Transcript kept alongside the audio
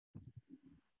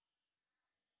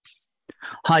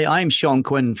Hi, I'm Sean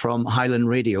Quinn from Highland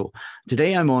Radio.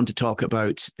 Today I'm on to talk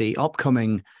about the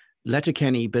upcoming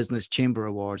Letterkenny Business Chamber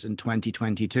Awards in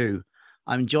 2022.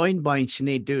 I'm joined by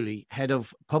Sinead Dooley, Head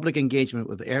of Public Engagement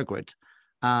with Airgrid,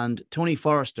 and Tony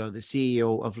Forrester, the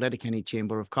CEO of Letterkenny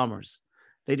Chamber of Commerce.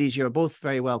 Ladies, you're both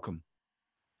very welcome.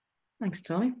 Thanks,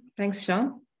 Tony. Thanks,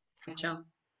 Sean. Thanks, Sean.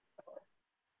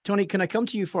 Tony, can I come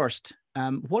to you first?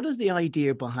 What is the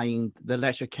idea behind the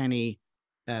Letterkenny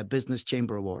Business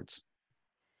Chamber Awards?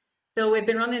 So we've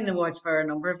been running the awards for a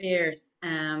number of years.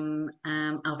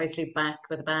 Obviously back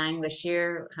with a bang this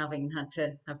year, having had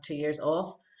to have 2 years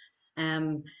off.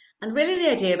 And really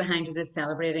the idea behind it is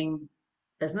celebrating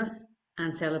business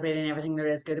and celebrating everything there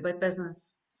is good about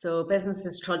business. So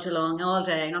businesses trudge along all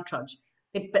day, not trudge.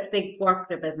 They work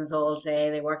their business all day,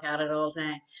 they work at it all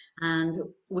day. And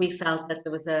we felt that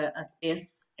there was a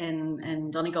space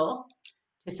in Donegal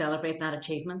to celebrate that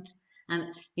achievement. And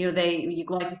you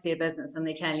go out to see a business and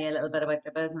they tell you a little bit about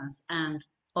their business, and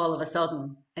all of a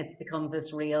sudden it becomes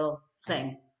this real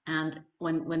thing. And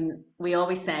when we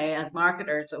always say, as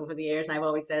marketers over the years, I've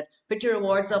always said, put your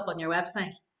awards up on your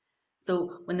website.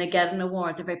 So when they get an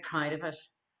award, they're very proud of it.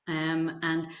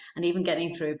 And even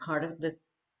getting through part of this,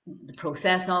 the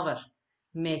process of it,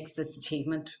 makes this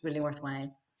achievement really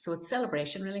worthwhile. So it's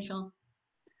celebration, really, Sean.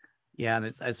 Yeah, and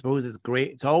I suppose it's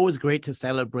great. It's always great to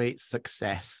celebrate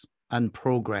success and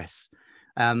progress.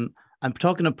 I'm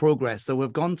talking of progress. So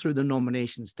we've gone through the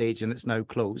nomination stage and it's now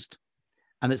closed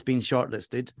and it's been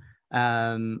shortlisted.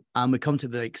 And we come to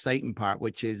the exciting part,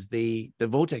 which is the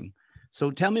voting.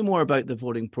 So tell me more about the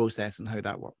voting process and how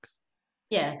that works.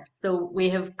 Yeah, so we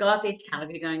have got each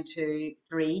category down to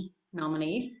 3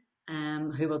 nominees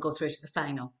who will go through to the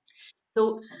final.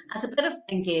 So as a bit of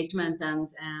engagement and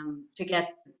to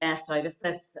get the best out of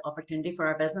this opportunity for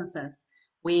our businesses,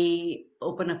 we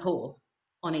open a poll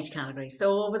on each category.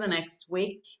 So over the next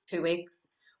week, 2 weeks,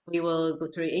 we will go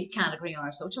through each category on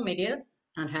our social medias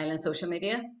and Highland social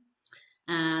media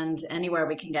and anywhere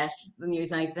we can get the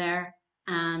news out there.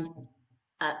 And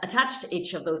attached to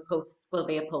each of those posts will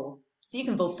be a poll. So you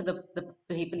can vote for the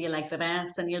people you like the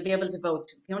best, and you'll be able to vote.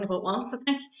 You only vote once, I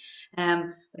think.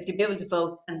 But you'll be able to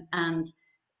vote and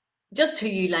just who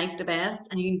you like the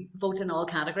best, and you can vote in all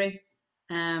categories.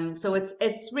 So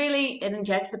it's really, it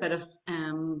injects a bit of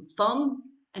fun,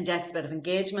 injects a bit of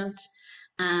engagement,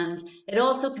 and it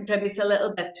also contributes a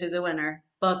little bit to the winner.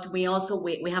 But we also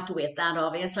we have to weight that,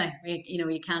 obviously.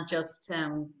 You can't just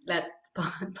let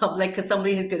public, because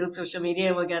somebody who's good at social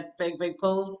media will get big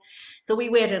polls. So we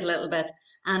weight it a little bit,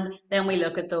 and then we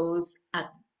look at those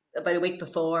at about a week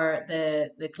before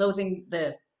the closing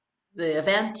the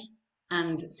event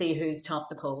and see who's topped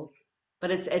the polls.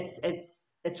 But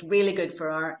it's really good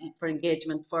for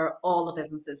engagement for all the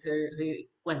businesses who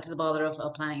went to the bother of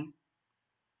applying.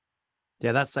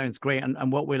 Yeah, that sounds great.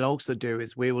 And what we'll also do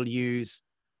is we will use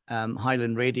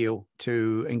Highland Radio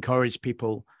to encourage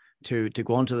people to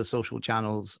go onto the social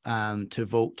channels to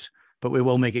vote. But we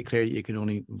will make it clear that you can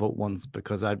only vote once,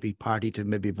 because I'd be party to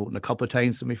maybe voting a couple of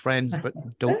times for my friends, but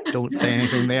don't say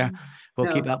anything there.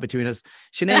 We'll keep that between us.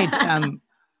 Sinead,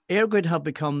 Airgrid have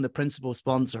become the principal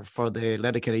sponsor for the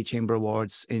Letterkenny Chamber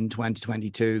Awards in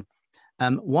 2022.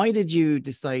 Why did you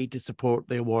decide to support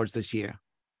the awards this year?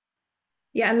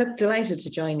 Yeah, and look, delighted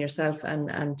to join yourself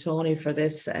and Tony for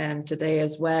this today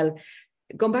as well.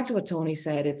 Going back to what Tony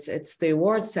said, it's the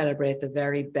awards celebrate the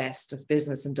very best of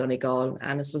business in Donegal,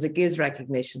 and I suppose it gives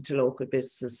recognition to local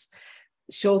businesses,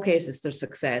 showcases their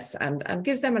success, and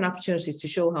gives them an opportunity to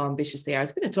show how ambitious they are.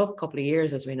 It's been a tough couple of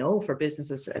years, as we know, for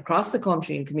businesses across the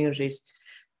country and communities.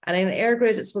 And in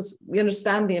Airgrid, I suppose we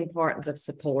understand the importance of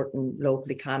supporting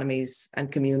local economies and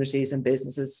communities and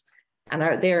businesses, and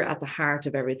they're at the heart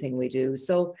of everything we do.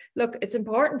 So look, it's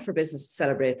important for business to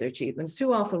celebrate their achievements.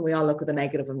 Too often we all look at the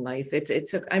negative in life.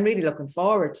 I'm really looking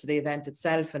forward to the event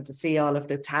itself and to see all of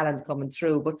the talent coming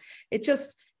through. But it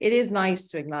is nice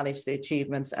to acknowledge the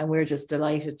achievements, and we're just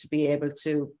delighted to be able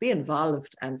to be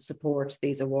involved and support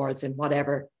these awards in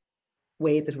whatever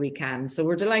way that we can. So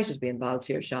we're delighted to be involved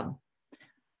here, Sean.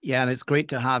 Yeah, and it's great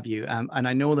to have you. And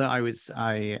I know that I wasn't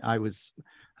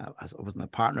a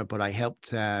partner, but I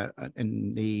helped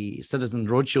in the citizen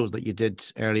roadshows that you did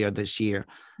earlier this year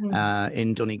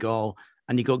in Donegal,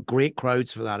 and you got great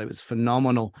crowds for that. It was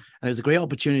phenomenal, and it was a great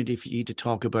opportunity for you to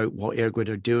talk about what Airgrid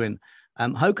are doing.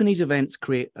 How can these events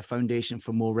create a foundation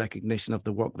for more recognition of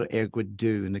the work that Airgrid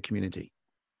do in the community?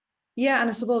 Yeah, and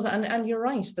I suppose, and you're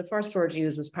right, the first word you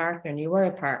used was partner, and you were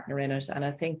a partner in it. And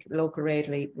I think local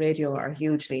radio are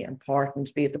hugely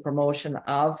important, be it the promotion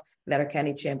of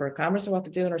Letterkenny Chamber of Commerce or what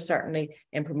they're doing, or certainly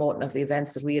in promoting of the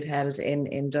events that we had held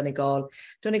in Donegal.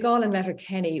 Donegal and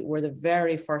Letterkenny were the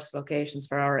very first locations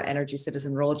for our Energy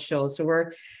Citizen Roadshow. So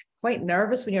we're quite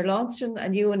nervous when you're launching a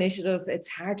new initiative. It's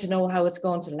hard to know how it's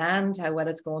going to land, how well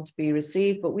it's going to be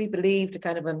received, but we believed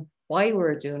kind of in why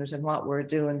we're doing it and what we're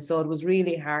doing. So it was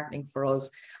really heartening for us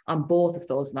on both of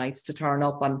those nights to turn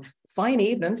up on fine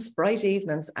evenings, bright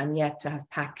evenings, and yet to have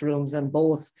packed rooms on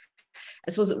both.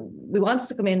 I suppose we wanted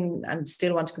to come in and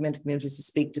still want to come into communities to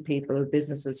speak to people,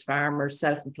 businesses, farmers,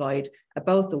 self-employed,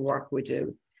 about the work we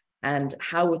do and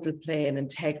how it will play an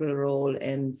integral role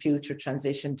in future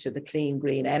transition to the clean,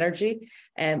 green energy,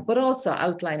 but also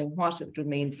outlining what it will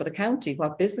mean for the county,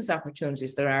 what business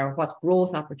opportunities there are, what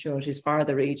growth opportunities for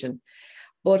the region.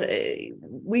 But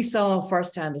we saw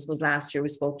firsthand, I suppose last year we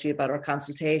spoke to you about our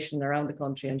consultation around the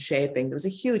country and shaping. There was a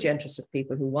huge interest of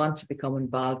people who want to become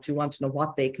involved, who want to know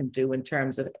what they can do in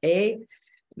terms of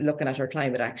looking at our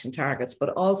climate action targets, but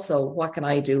also what can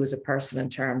I do as a person in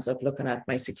terms of looking at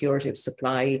my security of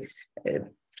supply,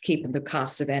 keeping the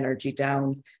cost of energy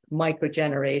down,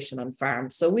 microgeneration on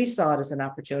farms. So we saw it as an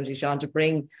opportunity, Sean, to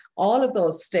bring all of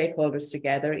those stakeholders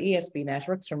together, ESB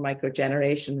networks from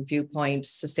Microgeneration, Viewpoint,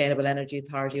 Sustainable Energy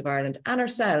Authority of Ireland, and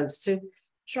ourselves to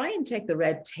try and take the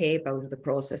red tape out of the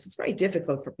process. It's very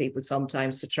difficult for people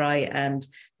sometimes to try and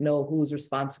know who's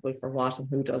responsible for what and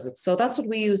who does it. So that's what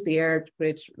we use the Air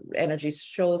Grid Energy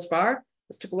shows for,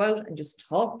 is to go out and just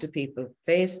talk to people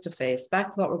face to face,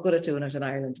 back to what we're good at doing it in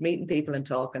Ireland, meeting people and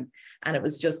talking. And it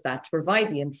was just that, to provide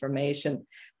the information.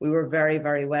 We were very,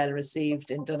 very well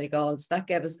received in Donegal. So that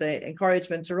gave us the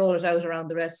encouragement to roll it out around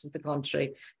the rest of the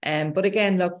country. But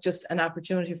again, look, just an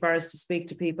opportunity for us to speak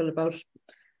to people about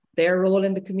their role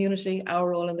in the community, our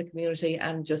role in the community,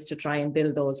 and just to try and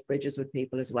build those bridges with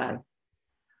people as well.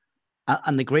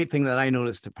 And the great thing that I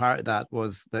noticed a part of that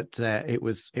was that it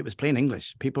was plain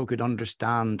English. People could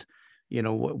understand,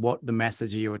 what the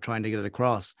message you were trying to get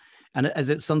across. And as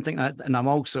it's something, and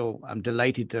I'm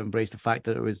delighted to embrace the fact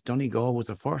that it was Donegal was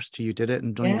the first. You did it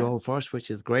in Donegal first,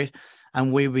 which is great.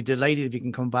 And we'd be delighted if you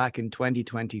can come back in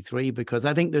 2023, because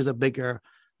I think there's a bigger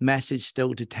message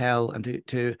still to tell and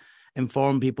to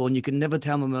inform people. And you can never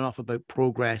tell them enough about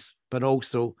progress, but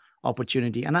also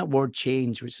opportunity. And that word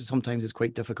change, which sometimes is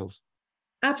quite difficult.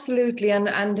 Absolutely.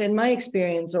 And in my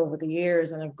experience over the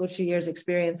years, and I've got 2 years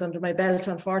experience under my belt,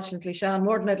 unfortunately, Sean,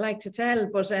 more than I'd like to tell,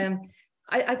 but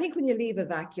I think when you leave a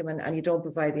vacuum and you don't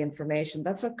provide the information,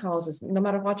 that's what causes, no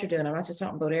matter what you're doing, I'm not just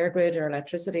talking about air grid or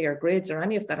electricity or grids or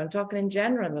any of that, I'm talking in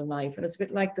general in life. And it's a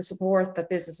bit like the support that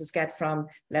businesses get from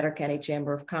Letterkenny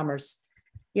Chamber of Commerce.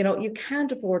 You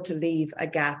can't afford to leave a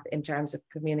gap in terms of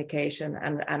communication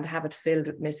and have it filled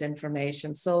with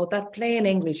misinformation. So that plain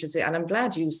English is, and I'm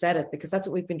glad you said it, because that's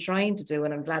what we've been trying to do.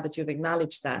 And I'm glad that you've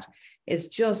acknowledged that, is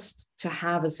just to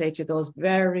have, as I say, to those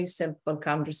very simple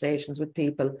conversations with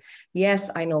people.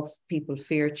 Yes, I know people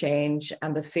fear change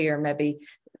and the fear maybe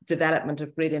development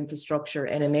of grid infrastructure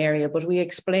in an area, but we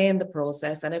explain the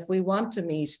process. And if we want to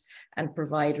meet and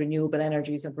provide renewable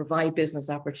energies and provide business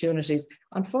opportunities,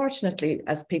 unfortunately,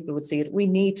 as people would see it, we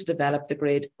need to develop the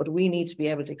grid, but we need to be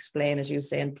able to explain, as you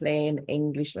say, in plain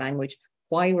English language,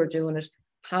 why we're doing it,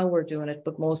 how we're doing it,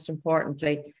 but most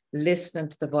importantly, listening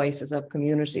to the voices of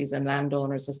communities and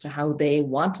landowners as to how they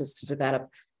want us to develop,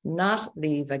 not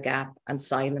leave a gap and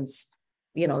silence.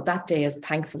 That day is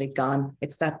thankfully gone.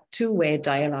 It's that two-way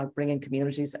dialogue, bringing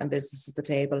communities and businesses to the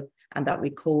table, and that we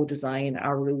co-design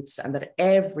our routes, and that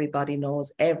everybody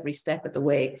knows every step of the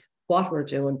way what we're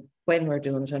doing, when we're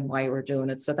doing it, and why we're doing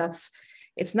it. So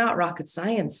it's not rocket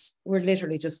science. We're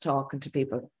literally just talking to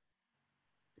people.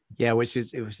 Yeah, which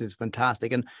is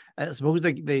fantastic. And I suppose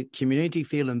the community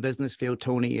feel and business feel,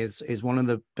 Tony, is one of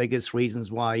the biggest reasons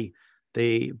why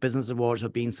the business awards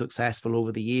have been successful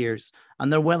over the years,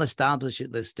 and they're well established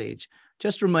at this stage.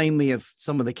 Just remind me of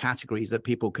some of the categories that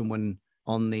people can win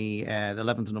on the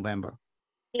 11th of November.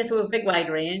 Yes, we have a big wide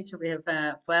range. We have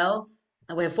 12.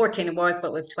 We have 14 awards,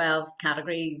 but we have 12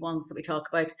 category ones that we talk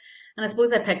about. And I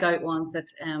suppose I pick out ones that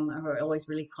are always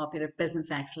really popular. Business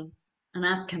excellence, and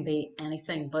that can be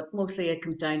anything, but mostly it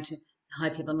comes down to how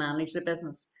people manage their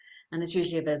business. And it's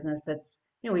usually a business that's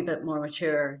a wee bit more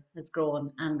mature, has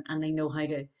grown, and they know how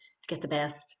to get the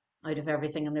best out of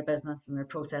everything in their business, and their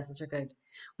processes are good.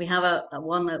 We have a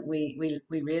one that we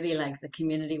really like, the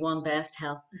community one, best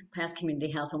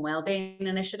community health and wellbeing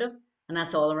initiative, and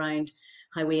that's all around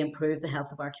how we improve the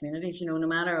health of our communities. No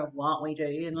matter what we do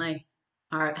in life,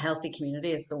 our healthy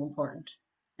community is so important.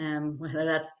 whether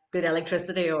that's good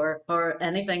electricity or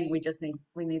anything.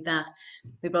 We need that.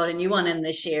 We brought a new one in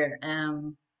this year,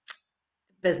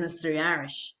 business through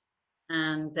Irish,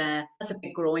 and that's a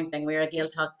big growing thing. We're a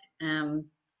Gaeltacht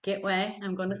gateway,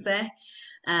 I'm going to say,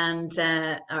 and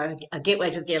or a gateway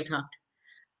to the Gaeltacht,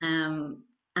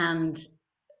 and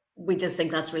we just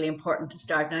think that's really important to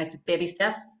start now. It's baby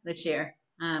steps this year,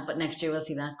 but next year we'll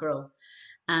see that grow.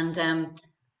 And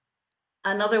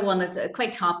another one that's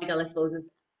quite topical, I suppose,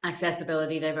 is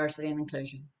accessibility, diversity, and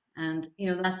inclusion. And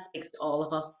that speaks to all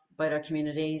of us about our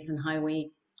communities and how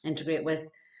we integrate with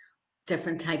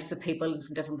different types of people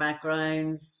from different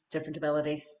backgrounds, different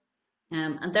abilities,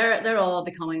 and they're all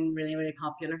becoming really, really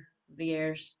popular over the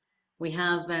years. We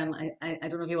have I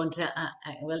don't know if you want to.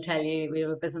 I will tell you, we have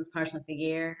a Business Person of the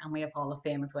Year, and we have Hall of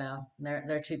Fame as well.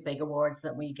 They're two big awards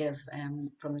that we give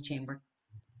from the chamber.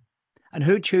 And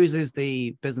who chooses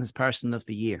the Business Person of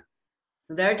the Year?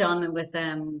 So they're done with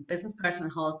Business Person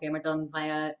and Hall of Fame are done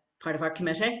via part of our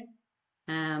committee.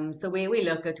 So we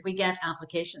look at, we get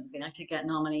applications, we actually get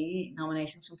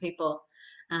nominations from people,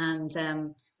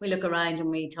 and we look around and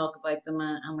we talk about them,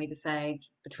 and we decide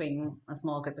between a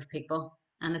small group of people,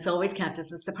 and it's always kept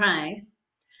as a surprise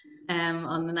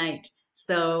on the night.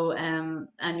 So and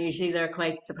usually they're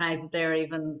quite surprised that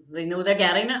they know they're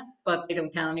getting it, but they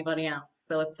don't tell anybody else.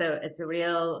 So it's a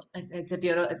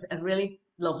really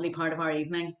lovely part of our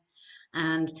evening.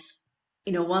 And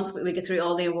once we get through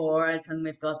all the awards, and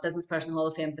we've got Business Person Hall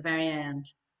of Fame at the very end,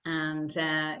 and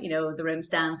the room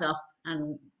stands up,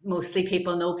 and mostly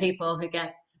people know people who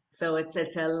get. So it's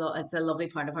a lovely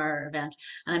part of our event.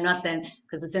 And I'm not saying,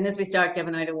 because as soon as we start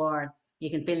giving out awards,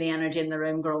 you can feel the energy in the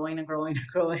room growing and growing and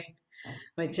growing,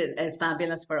 which is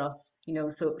fabulous for us.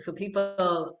 So people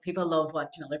love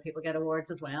watching other people get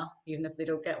awards as well, even if they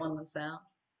don't get one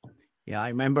themselves. Yeah, I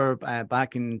remember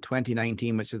back in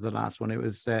 2019, which is the last one. It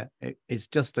was it's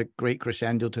just a great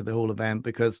crescendo to the whole event,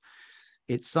 because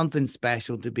it's something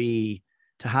special to be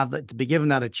given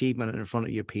that achievement in front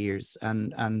of your peers,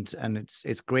 and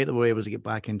it's great that we're able to get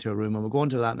back into a room, and we'll go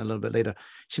into that in a little bit later.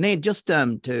 Sinead, just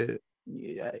to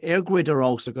Airgrid are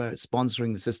also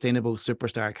sponsoring the Sustainable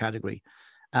Superstar category.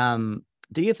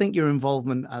 Do you think your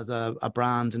involvement as a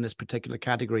brand in this particular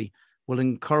category will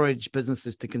encourage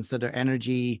businesses to consider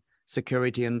energy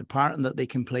security and the part that they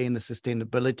can play in the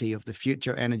sustainability of the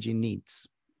future energy needs?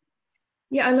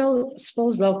 Yeah, I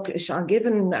suppose, look, Sean,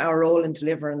 given our role in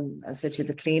delivering essentially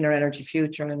the cleaner energy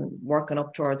future and working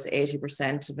up towards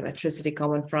 80% of electricity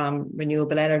coming from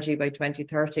renewable energy by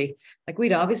 2030, like,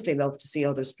 we'd obviously love to see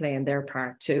others playing their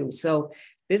part too. So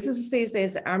businesses these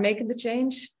days are making the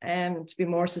change to be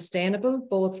more sustainable,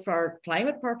 both for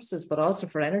climate purposes, but also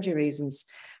for energy reasons.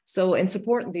 So in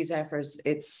supporting these efforts,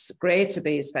 it's great to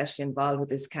be especially involved with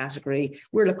this category.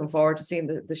 We're looking forward to seeing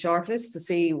the shortlist, to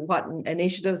see what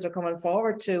initiatives are coming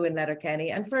forward to in Letterkenny.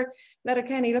 And for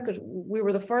Letterkenny, we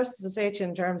were the first, as I say,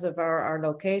 in terms of our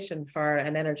location for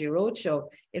an energy roadshow.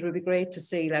 It would be great to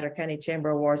see Letterkenny Chamber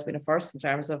Awards being a first in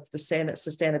terms of the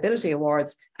sustainability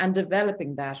awards, and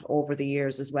developing that over the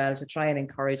years as well, to try and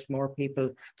encourage more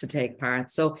people to take part.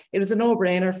 So it was a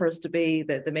no-brainer for us to be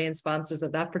the main sponsors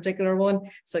of that particular one.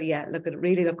 So yeah,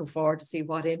 really looking forward to see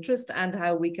what interest and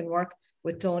how we can work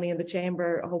with Tony and the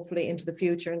Chamber, hopefully into the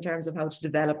future, in terms of how to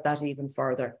develop that even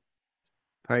further.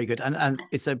 Very good. And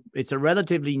it's a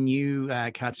relatively new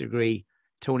category,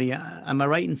 Tony. Am I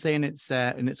right in saying it's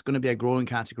going to be a growing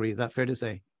category? Is that fair to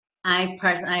say? I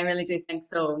really do think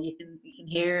so. You can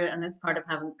hear, and this is part of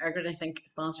having Airgrid, I think,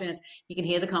 sponsoring it, you can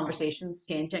hear the conversations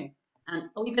changing. And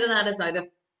a wee bit of that is out of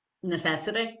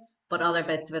necessity, but other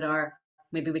bits of it are,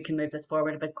 maybe we can move this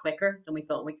forward a bit quicker than we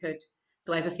thought we could.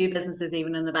 So I have a few businesses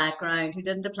even in the background who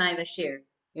didn't apply this year.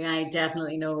 Yeah, I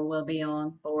definitely know will be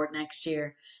on board next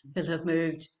year, who have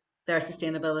moved their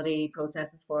sustainability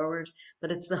processes forward. But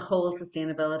it's the whole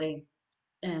sustainability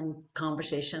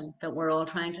conversation that we're all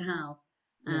trying to have.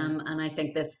 And I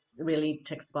think this really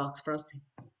ticks the box for us.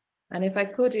 And if I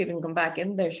could even come back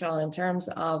in there, Sean, in terms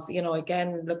of,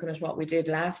 again, looking at what we did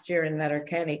last year in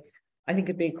Letterkenny, I think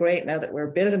it'd be great now that we're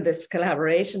building this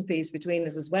collaboration piece between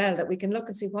us as well, that we can look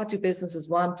and see what do businesses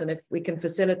want, and if we can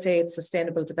facilitate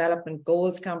sustainable development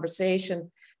goals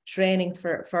conversation, training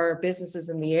for businesses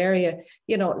in the area,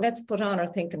 let's put on our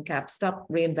thinking cap, stop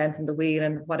reinventing the wheel,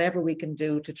 and whatever we can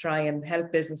do to try and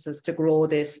help businesses to grow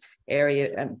this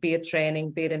area, and be it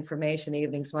training, be it information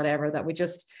evenings, whatever, that we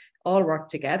just all work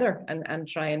together and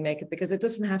try and make it, because it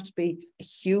doesn't have to be a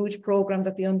huge program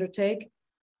that they undertake.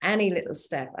 Any little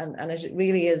step, and it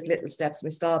really is little steps.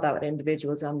 We saw that with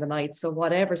individuals on the night. So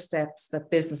whatever steps that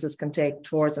businesses can take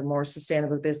towards a more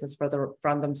sustainable business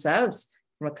from themselves,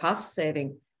 from a cost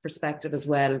saving perspective as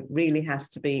well really has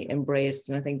to be embraced.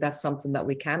 And I think that's something that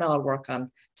we can all work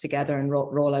on together and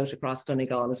roll out across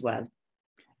Donegal as well.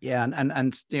 Yeah,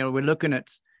 and you know, we're looking at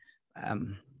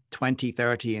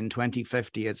 2030 and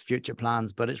 2050 as future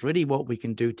plans, but it's really what we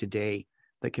can do today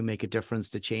that can make a difference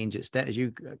to change it. As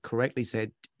you correctly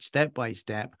said, step by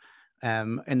step,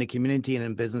 in the community and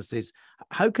in businesses.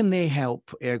 How can they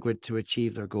help EirGrid to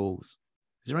achieve their goals?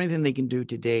 Is there anything they can do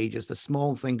today, just a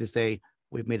small thing to say,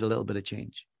 we've made a little bit of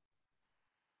change?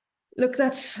 Look,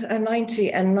 that's a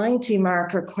 90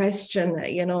 marker question.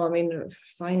 You know, I mean,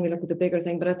 fine, we look at the bigger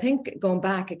thing, but I think going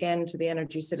back again to the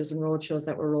Energy Citizen roadshows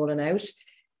that we're rolling out,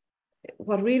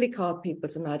 what really caught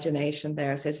people's imagination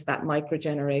there is it's that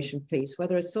microgeneration piece,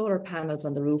 whether it's solar panels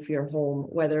on the roof of your home,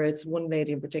 whether it's one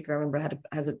lady in particular, I remember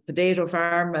has a potato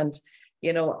farm and,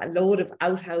 you know, a load of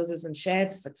outhouses and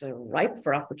sheds that's ripe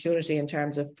for opportunity in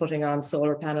terms of putting on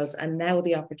solar panels, and now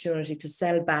the opportunity to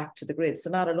sell back to the grid. So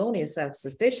not only is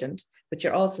self-sufficient, but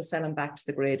you're also selling back to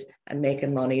the grid and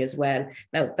making money as well.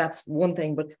 Now, that's one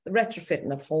thing, but the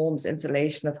retrofitting of homes,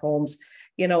 insulation of homes,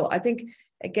 you know, I think,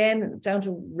 again, down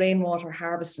to rainwater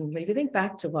harvesting. If you think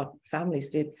back to what families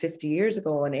did 50 years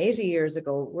ago and 80 years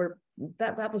ago,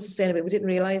 that was sustainable. We didn't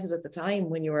realize it at the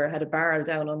time when you had a barrel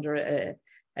down under a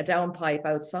downpipe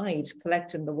outside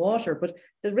collecting the water. But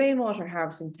the rainwater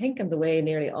harvesting, thinking the way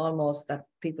nearly almost that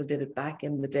people did it back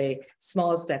in the day,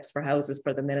 small steps for houses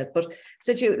for the minute. But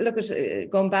since you look at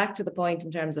going back to the point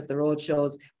in terms of the road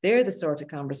shows, they're the sort of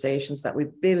conversations that we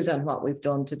build on what we've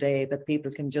done today, that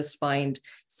people can just find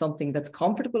something that's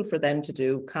comfortable for them to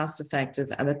do, cost effective,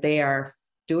 and that they are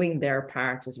doing their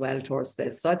part as well towards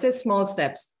this. So I'd say small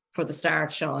steps for the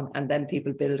start, Sean, and then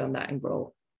people build on that and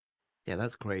grow. Yeah,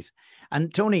 that's great.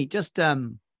 And Tony, just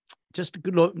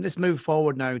good luck. Let's move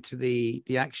forward now to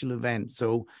the actual event.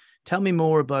 So tell me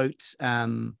more about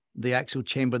the actual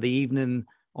chamber, the evening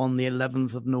on the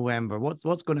 11th of November. What's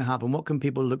going to happen? What can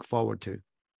people look forward to?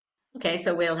 Okay,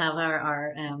 so we'll have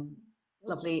our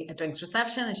lovely drinks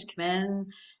reception as you come in.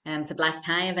 It's a black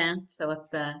tie event, so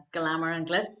it's glamour and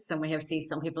glitz. And we have see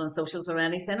some people on socials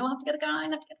already saying, "Oh, I have to get a gown, I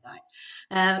have to get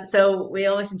a gown." So we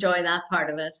always enjoy that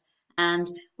part of it. And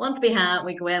once we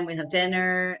go in, we have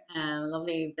dinner,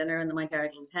 lovely dinner in the Mount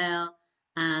Derrick Hotel,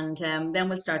 and then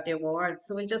we'll start the awards.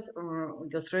 So we'll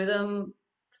go through them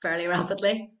fairly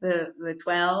rapidly, the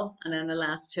 12 and then the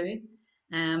last two.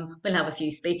 We'll have a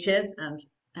few speeches, and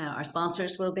our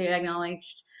sponsors will be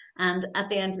acknowledged. And at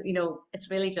the end, you know, it's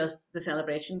really just the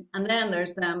celebration. And then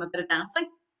there's a bit of dancing.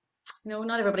 You know,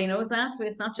 not everybody knows that.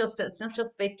 It's not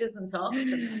just speeches and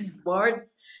talks and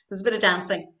words. There's a bit of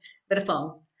dancing, a bit of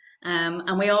fun.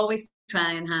 And we always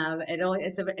try and have it.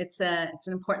 It's an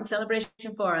important celebration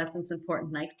for us. It's an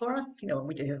important night for us. You know,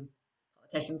 we do have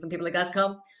politicians and people like that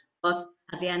come, but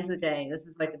at the end of the day, this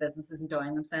is about the businesses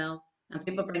enjoying themselves, and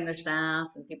people bring their staff,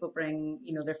 and people bring,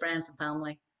 you know, their friends and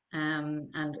family.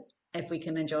 And if we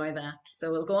can enjoy that,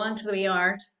 so we'll go on to the wee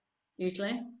art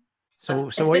usually. So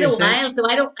it's what been you're a saying, while, so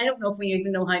I don't know if we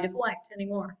even know how to go out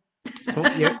anymore. so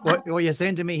what you're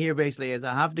saying to me here basically is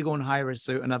I have to go and hire a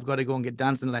suit and I've got to go and get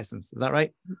dancing lessons. Is that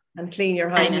right? And clean your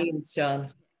high heels, Sean.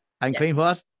 And clean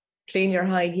what? Clean your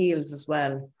high heels as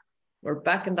well. We're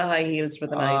back in the high heels for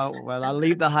the night. Well, I'll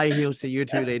leave the high heels to you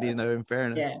two ladies now, in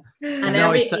fairness. Yeah. And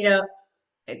no, you know,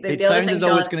 it the other sounds thing, as though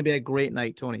Sean, it's going to be a great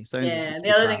night, Tony.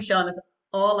 the other thing, Sean, is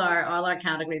all our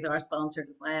categories are sponsored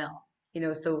as well. You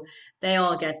know, so they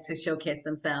all get to showcase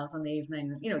themselves in the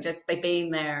evening, you know, just by being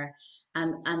there.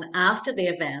 And after the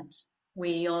event,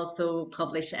 we also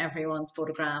publish everyone's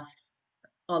photograph,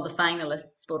 all the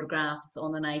finalists' photographs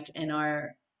on the night in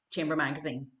our chamber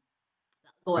magazine.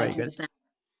 Go out in December.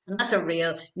 And that's a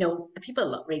real, you know,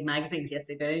 people read magazines, yes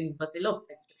they do, but they love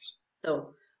pictures.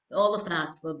 So all of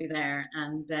that will be there,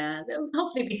 and there'll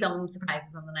hopefully be some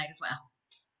surprises on the night as well.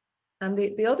 And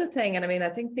the other thing, and I mean, I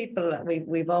think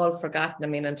we've all forgotten, I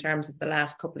mean, in terms of the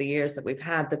last couple of years that we've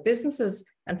had, the businesses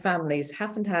and families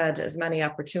haven't had as many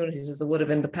opportunities as they would have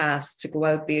in the past to go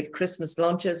out, be it Christmas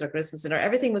lunches or Christmas dinner.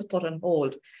 Everything was put on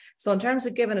hold. So in terms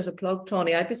of giving it a plug,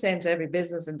 Tony, I'd be saying to every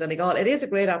business in Donegal, it is a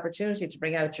great opportunity to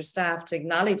bring out your staff, to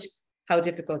acknowledge how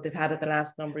difficult they've had it the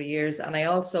last number of years. And I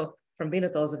also, from being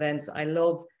at those events, I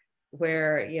love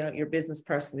where, you know, your business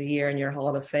person of the year and your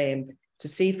Hall of Fame, to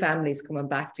see families coming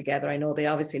back together. I know they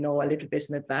obviously know a little bit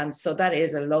in advance. So that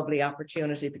is a lovely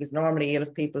opportunity, because normally you'll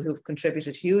have people who've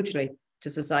contributed hugely to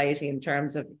society in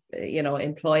terms of, you know,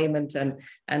 employment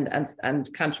and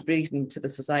contributing to the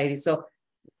society. So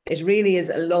it really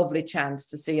is a lovely chance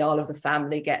to see all of the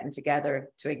family getting together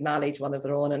to acknowledge one of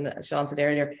their own. And as Sean said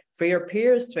earlier, for your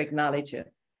peers to acknowledge you.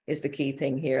 is the key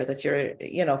thing here, that you're,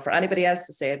 you know, for anybody else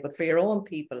to say it, but for your own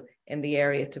people in the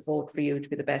area to vote for you to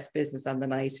be the best business on the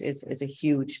night is a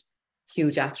huge,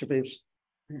 huge attribute.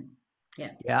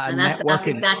 Yeah. Yeah. And that's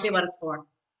exactly what it's for.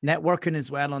 Networking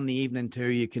as well on the evening too.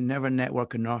 You can never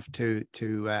network enough to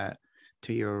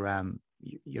your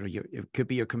it could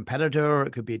be your competitor, or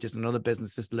it could be just another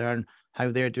business. Just learn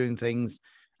how they're doing things.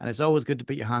 And it's always good to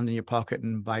put your hand in your pocket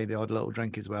and buy the odd little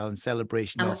drink as well, in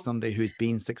celebration of somebody who's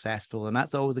been successful. And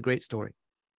that's always a great story.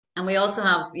 And we also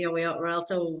have, you know, we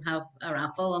also have a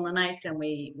raffle on the night, and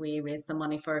we raise some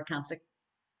money for Cancer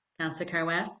Care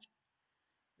West.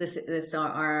 This is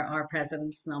our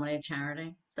president's nominated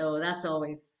charity. So that's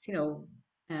always, you know,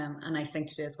 a nice thing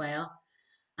to do as well.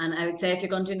 And I would say if you're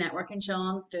going to do networking,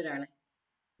 Sean, do it early.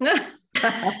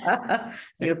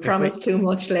 You'll promise too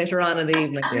much later on in the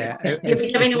evening. Yeah, you'll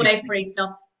be giving away free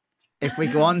stuff. If we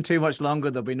go on too much longer,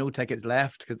 there'll be no tickets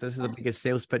left, because this is the biggest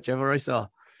sales pitch ever I saw.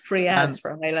 Free ads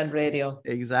for Highland Radio.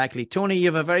 Exactly. Tony, you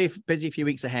have a very busy few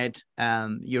weeks ahead.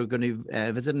 You're going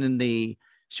to visit in the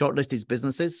shortlisted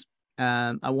businesses.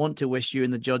 I want to wish you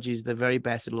and the judges the very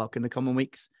best of luck in the coming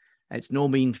weeks. It's no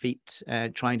mean feat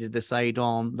trying to decide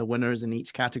on the winners in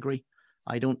each category.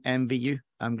 I don't envy you.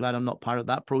 I'm glad I'm not part of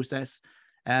that process.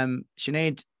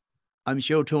 Sinead, I'm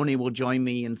sure Tony will join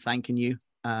me in thanking you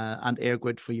and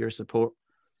EirGrid for your support.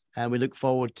 We look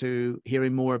forward to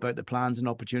hearing more about the plans and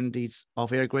opportunities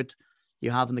of EirGrid you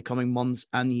have in the coming months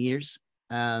and years.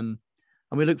 And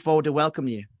we look forward to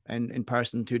welcoming you in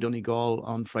person to Donegal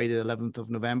on Friday, the 11th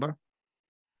of November.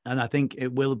 And I think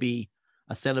it will be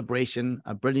a celebration,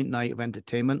 a brilliant night of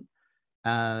entertainment.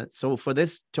 So for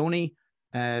this, Tony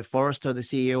Forrester, the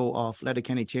CEO of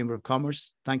Letterkenny Chamber of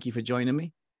Commerce, thank you for joining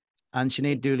me. And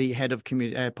Sinead Dooley, Head of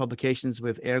Publications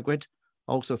with EirGrid,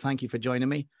 also thank you for joining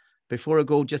me. Before I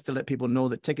go, just to let people know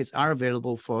that tickets are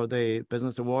available for the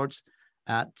Business Awards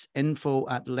at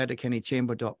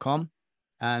info@letterkennychamber.com.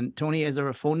 And Tony, is there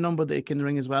a phone number that you can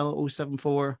ring as well?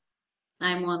 074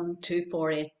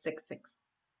 9124866.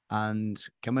 And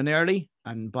come in early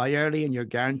and buy early, and you're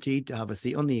guaranteed to have a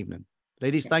seat on the evening.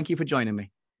 Ladies, thank you for joining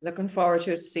me. Looking forward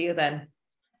to it. See you then.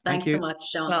 Thanks so much,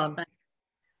 Sean.